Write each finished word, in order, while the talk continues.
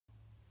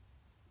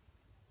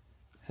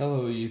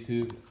Hello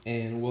YouTube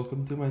and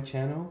welcome to my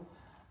channel.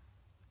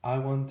 I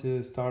want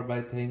to start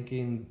by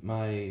thanking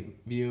my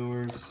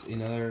viewers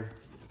in other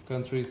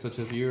countries such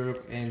as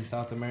Europe and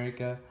South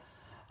America.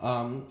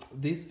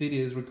 This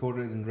video is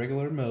recorded in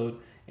regular mode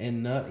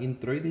and not in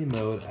 3D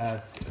mode,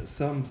 as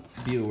some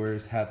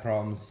viewers had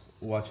problems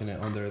watching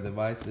it on their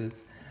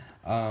devices.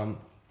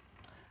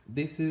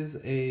 This is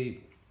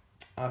a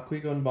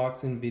quick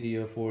unboxing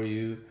video for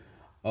you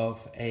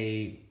of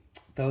a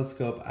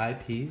telescope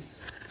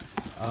eyepiece.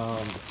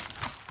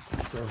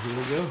 So here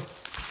we go.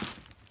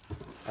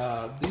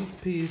 This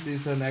piece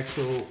is an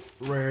actual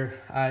rare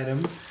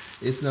item.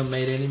 It's not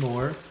made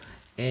anymore,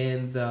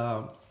 and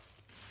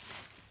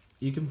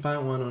you can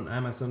find one on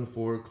Amazon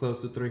for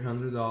close to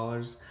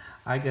 $300.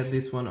 I got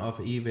this one off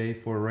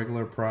eBay for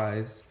regular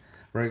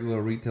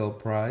retail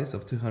price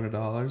of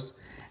 $200,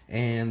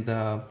 and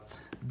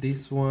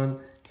this one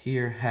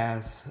here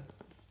has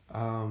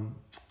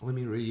let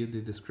me read you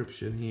the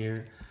description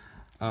here.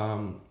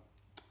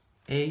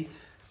 8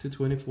 to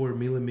 24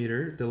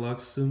 millimeter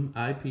deluxe zoom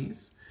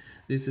eyepiece.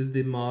 This is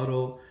the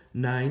model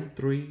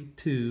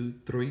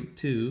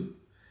 93232,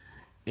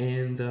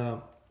 and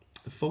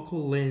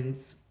focal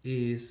length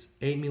is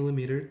 8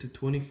 millimeter to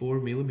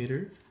 24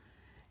 millimeter,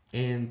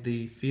 and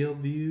the field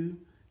view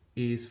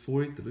is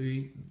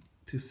 43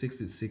 to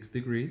 66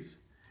 degrees,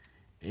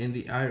 and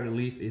the eye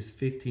relief is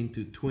 15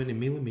 to 20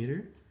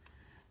 millimeter.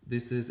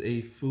 This is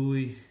a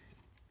fully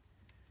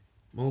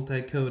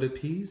multi-coated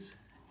piece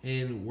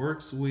and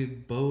works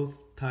with both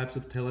types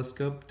of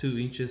telescope, 2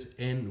 inches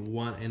and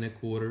 1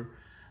 1/4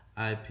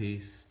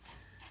 eyepiece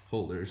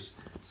holders.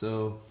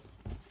 So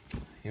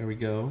here we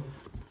go,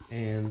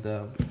 and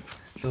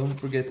don't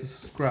forget to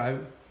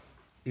subscribe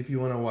if you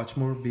want to watch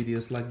more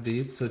videos like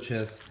this, such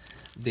as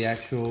the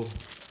actual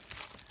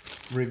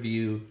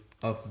review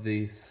of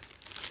this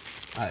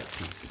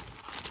eyepiece.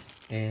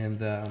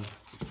 And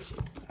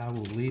I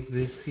will leave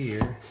this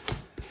here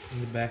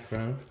in the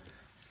background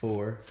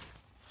for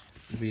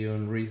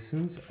viewing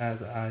reasons,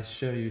 as I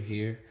show you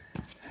here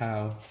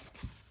how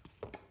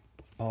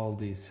all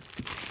this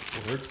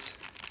works.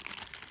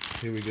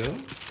 Here we go.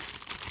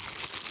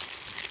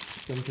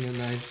 Comes in a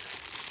nice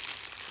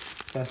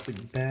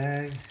plastic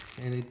bag,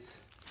 and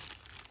it's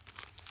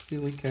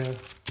silica.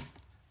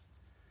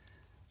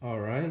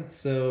 Alright,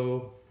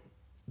 so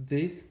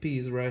this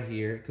piece right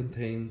here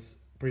contains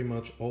pretty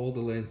much all the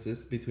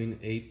lenses between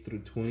 8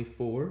 through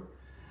 24.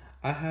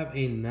 I have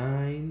a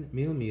 9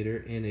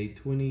 millimeter and a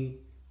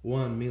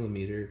 21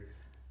 millimeter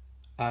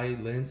eye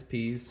lens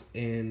piece,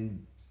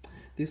 and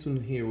this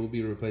one here will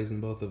be replacing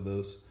both of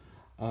those.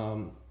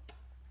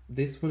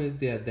 This one is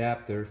the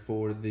adapter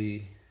for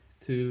the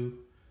 2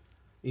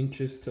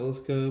 inches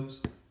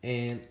telescopes,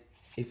 and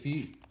if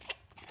you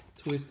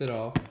twist it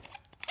off,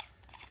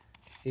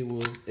 it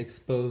will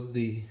expose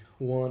the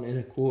 1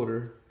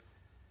 1/4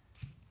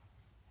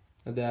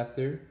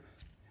 adapter,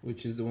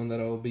 which is the one that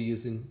I will be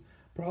using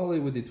probably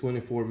with the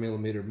 24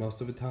 millimeter most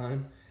of the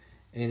time.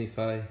 And if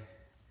I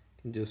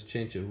can just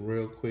change it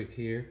real quick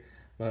here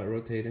by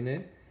rotating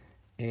it,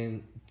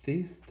 and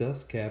this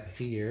dust cap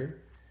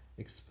here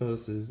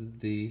exposes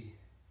the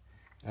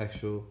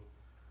actual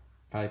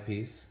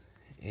eyepiece,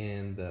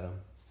 and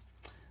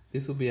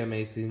this will be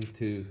amazing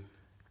to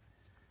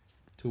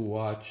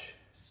watch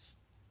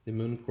the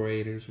moon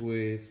craters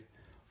with,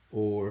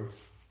 or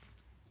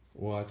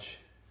watch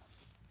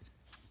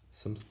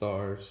some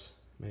stars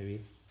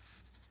maybe.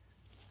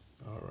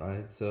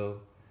 Alright,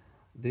 so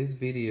this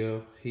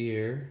video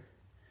here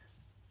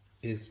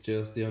is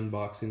just the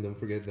unboxing, don't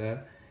forget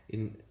that.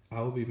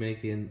 I will be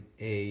making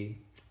a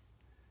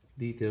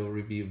detailed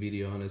review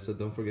video on it, so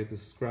don't forget to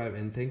subscribe,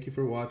 and thank you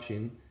for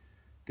watching.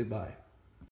 Goodbye.